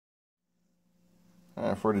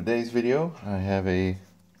For today's video, I have a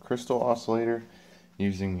crystal oscillator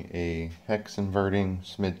using a Hex Inverting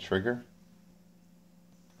Schmitt Trigger.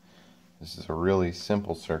 This is a really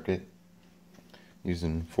simple circuit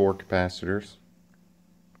using 4 capacitors,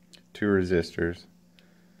 2 resistors,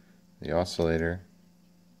 the oscillator,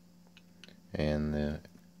 and the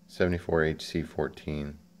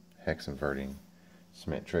 74HC14 Hex Inverting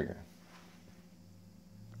Schmitt Trigger.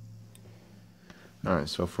 Alright,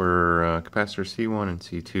 so for capacitor C1 and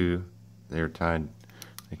C2, they're tied,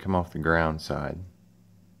 they come off the ground side.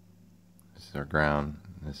 This is our ground,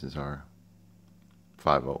 this is our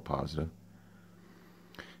 5 volt positive.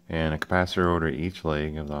 And a capacitor over each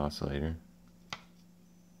leg of the oscillator.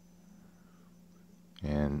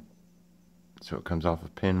 And so it comes off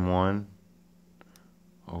of pin 1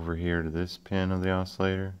 over here to this pin of the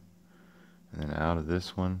oscillator, and then out of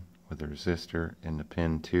this one with a resistor into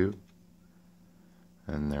pin 2.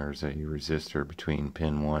 And there's a resistor between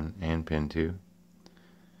pin 1 and pin 2,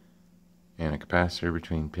 and a capacitor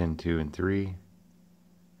between pin 2 and 3,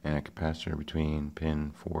 and a capacitor between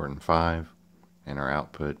pin 4 and 5, and our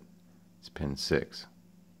output is pin 6.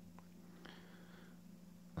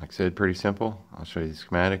 Like I said, pretty simple. I'll show you the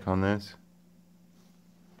schematic on this.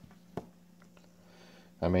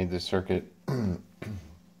 I made this circuit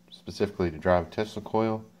specifically to drive a Tesla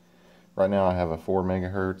coil. Right now I have a 4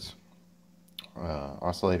 megahertz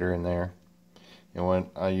oscillator in there, and when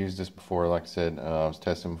I used this before, like I said, I was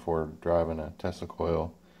testing before driving a Tesla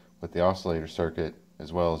coil with the oscillator circuit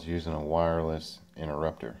as well as using a wireless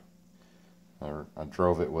interrupter. I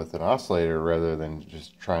drove it with an oscillator rather than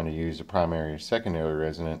just trying to use a primary or secondary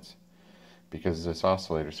resonance, because this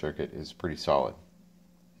oscillator circuit is pretty solid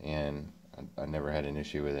and I never had an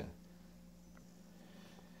issue with it,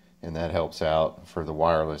 and that helps out for the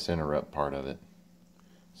wireless interrupt part of it.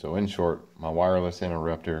 So in short, my wireless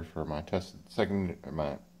interrupter for my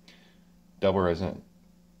my double resonant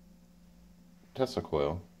Tesla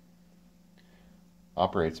coil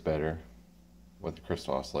operates better with the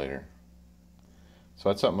crystal oscillator. So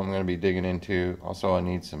that's something I'm going to be digging into. Also, I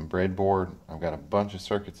need some breadboard. I've got a bunch of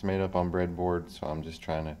circuits made up on breadboard, so I'm just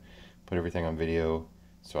trying to put everything on video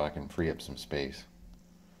so I can free up some space.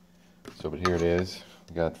 So, but here it is.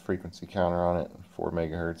 We got the frequency counter on it, 4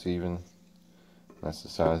 megahertz even. That's the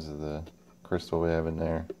size of the crystal we have in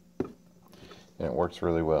there, and it works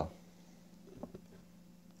really well.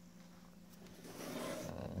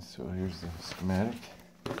 So here's the schematic.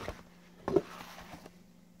 So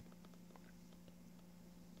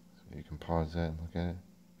you can pause that and look at it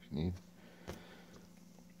if you need.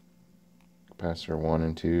 Capacitor 1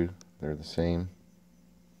 and 2, they're the same.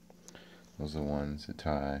 Those are the ones that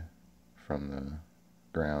tie from the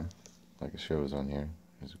ground, like it shows on here.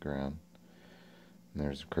 There's a ground. And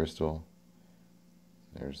there's a crystal,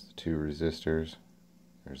 there's the 2 resistors,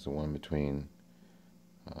 there's the one between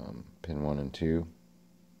pin 1 and 2,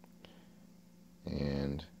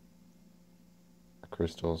 and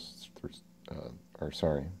crystals,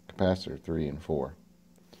 capacitor 3 and 4,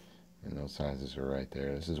 and those sizes are right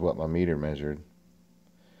there. This is what my meter measured.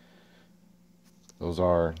 Those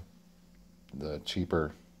are the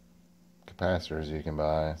cheaper capacitors you can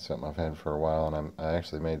buy, something I've had for a while, and I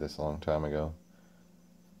actually made this a long time ago.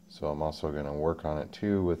 So I'm also going to work on it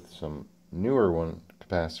too with some newer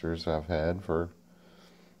capacitors I've had for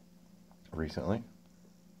recently,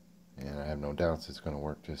 and I have no doubts it's going to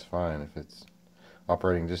work just fine if it's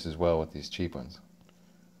operating just as well with these cheap ones.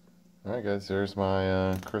 Alright guys, there's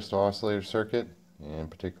my crystal oscillator circuit, in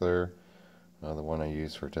particular the one I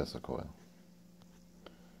use for Tesla coil.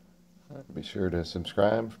 Be sure to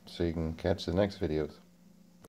subscribe so you can catch the next videos.